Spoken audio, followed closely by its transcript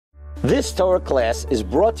This Torah class is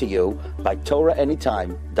brought to you by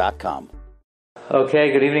TorahAnytime.com.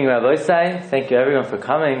 Okay, good evening, Rabbi. Thank you everyone for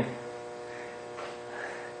coming.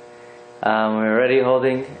 We're already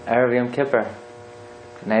holding Erev Yom Kippur,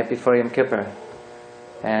 the night before Yom Kippur.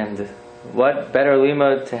 And what better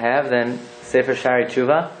limud to have than Sefer Shaarei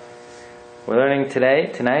Teshuvah? We're learning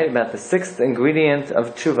tonight, about the sixth ingredient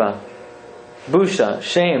of Teshuvah. Busha,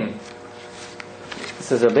 shame.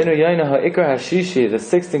 This is Rabbeinu Yoina Ha'ikar Hashishi, the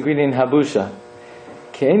sixth ingredient, Habusha.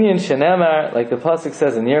 Ke'inyan shenemar, like the pasuk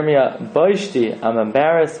says in Yirmiyah, Boishti, I'm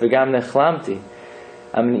embarrassed, v'gam nechlamti.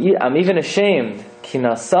 I'm even ashamed. Ki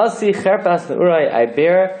nasasi cherpas neurai, I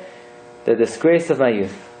bear the disgrace of my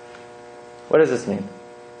youth. What does this mean?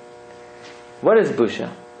 What is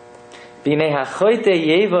busha? B'nei hachoite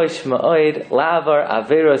yevosh ma'od la'avar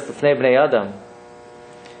averos l'fnei bnei adam.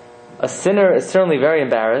 A sinner is certainly very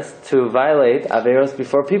embarrassed to violate averos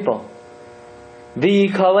before people.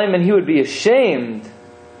 V'yikalim, and he would be ashamed.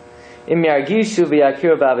 Im yargishu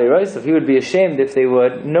v'yakiru ba'averos, if he would be ashamed if they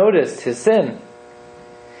would notice his sin.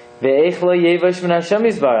 Ve'ech lo yevosh min Hashem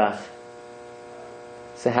yisbarach.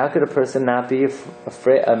 So how could a person not be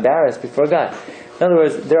embarrassed before God? In other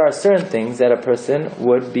words, there are certain things that a person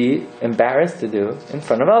would be embarrassed to do in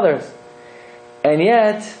front of others. And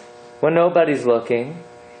yet, when nobody's looking,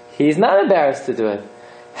 he's not embarrassed to do it.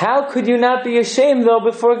 How could you not be ashamed, though,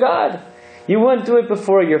 before God? You wouldn't do it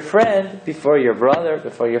before your friend, before your brother,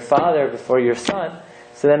 before your father, before your son.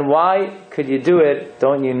 So then why could you do it?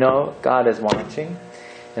 Don't you know God is watching?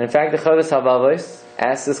 And in fact, the Chodesh HaBavos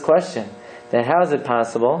asks this question, that how is it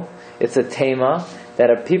possible? It's a tema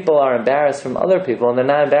that people are embarrassed from other people and they're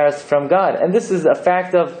not embarrassed from God. And this is a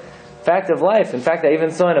fact of life. In fact, I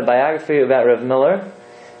even saw in a biography about Rav Miller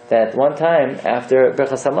that one time after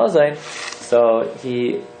Birchas HaMazon, so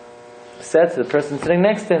he said to the person sitting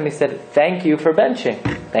next to him, he said, "Thank you for benching.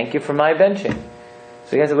 Thank you for my benching."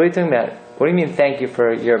 So he said, "What are you talking about? What do you mean thank you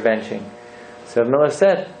for your benching?" So Rav Miller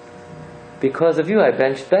said, "Because of you I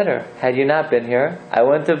benched better. Had you not been here, I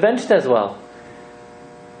wouldn't have benched as well."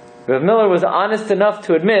 Rav Miller was honest enough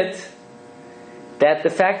to admit that the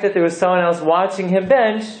fact that there was someone else watching him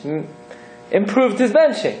bench improved his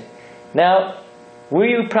benching. Now,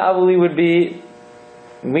 we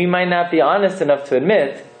might not be honest enough to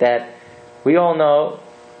admit that we all know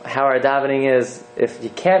how our davening is if you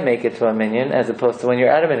can't make it to a minyan as opposed to when you're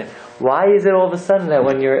at a minyan. Why is it all of a sudden that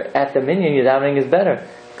when you're at the minyan your davening is better?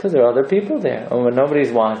 Because there are other people there. And when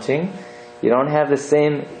nobody's watching, people don't have the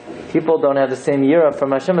same yira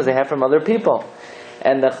from Hashem as they have from other people.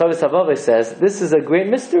 And the Chodesh HaBavos says, this is a great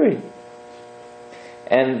mystery.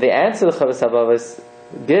 And the answer the Chodesh HaBavos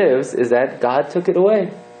gives is that God took it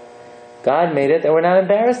away. God made it that we're not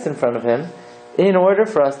embarrassed in front of Him in order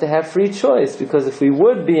for us to have free choice. Because if we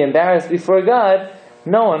would be embarrassed before God,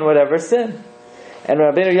 no one would ever sin. And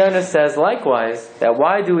Rabbeinu Yonah says likewise, that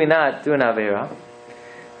why do we not do an Aveira?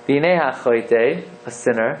 B'nei hachoite, a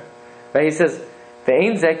sinner, right? He says,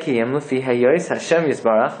 "Ve'ein zekiyim lefi hayos Hashem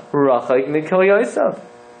yisbarach rachok mikol yosav."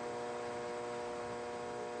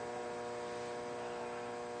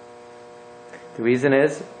 The reason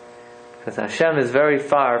is because Hashem is very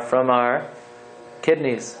far from our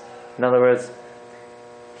kidneys. In other words,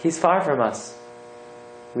 He's far from us.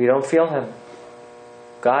 We don't feel Him.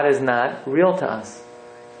 God is not real to us.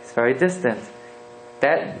 He's very distant.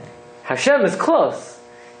 That Hashem is close.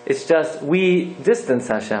 It's just we distance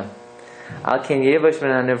Hashem. Al ken yevosh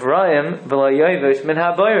min hanivraim v'lo yevosh min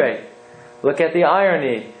haboirei. Look at the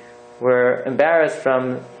irony. We're embarrassed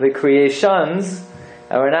from the creations,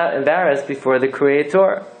 and we're not embarrassed before the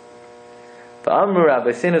Creator. V'amru Rabbi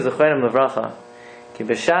Sinu Zechronim Levracha ki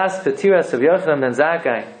b'shas petiras of Yochanan ben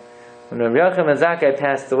Zakkai. When Yochanan ben Zakkai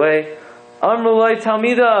passed away, Amru Loi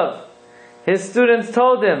Talmidav, his students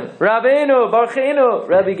told him, Rabbeinu, Barcheinu,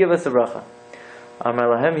 Rabbi, give us a bracha.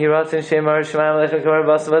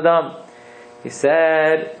 He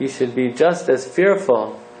said, you should be just as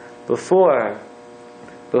fearful before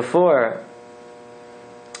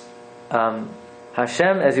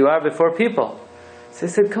Hashem as you are before people. So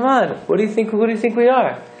he said, come on, who do you think we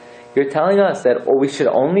are? You're telling us that we should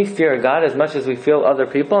only fear God as much as we feel other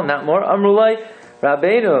people, not more? Amrulai,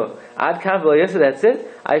 Rabbeinu, Ad Kan V'lo Yosef, that's it?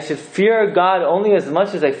 I should fear God only as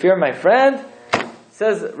much as I fear my friend?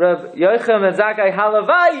 Says Reb Yochanan ben Zakkai,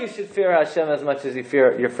 Halavai, you should fear Hashem as much as you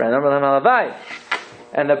fear your friend. Halavai.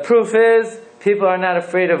 And the proof is, people are not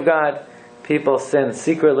afraid of God. People sin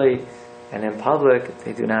secretly, and in public,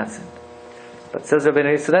 they do not sin. But says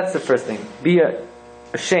Rabbi, so that's the first thing. Be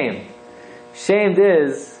ashamed. Shamed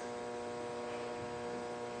is,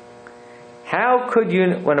 how could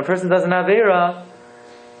you, when a person does an Aveira,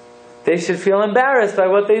 they should feel embarrassed by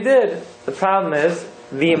what they did. The problem is,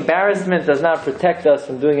 the embarrassment does not protect us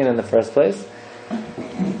from doing it in the first place.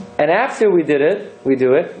 And after we do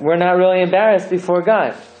it, we're not really embarrassed before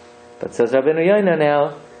God. But says Rabbi Yoina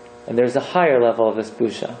now, and there's a higher level of this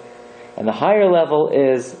busha. And the higher level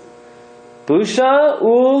is busha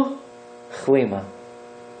u chlima.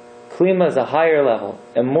 Chlima is a higher level,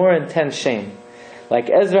 a more intense shame. Like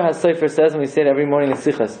Ezra HaSofer says, when we say it every morning in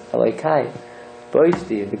Sichas, Elaikai,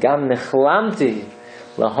 boishti, v'gam nechlamti,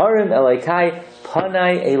 laharim Elaikai,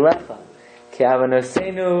 panai elecha, ki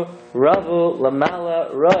avanosenu ravu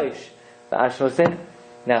lamala roish, v'ashmosen.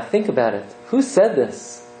 Now think about it. Who said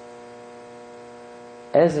this?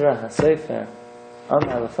 Ezra HaSofer,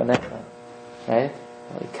 Amar lefanecha, right?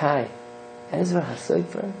 Elaikai, Ezra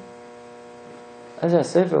HaSofer. Ezra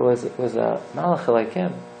HaSofer was a malach like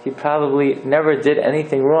him. He probably never did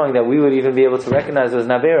anything wrong that we would even be able to recognize as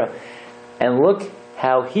Navera. And look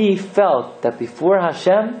how he felt that before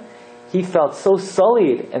Hashem, he felt so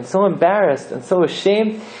sullied and so embarrassed and so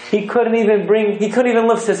ashamed, he couldn't even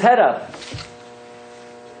lift his head up.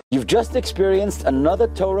 You've just experienced another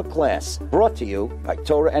Torah class brought to you by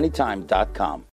TorahAnytime.com.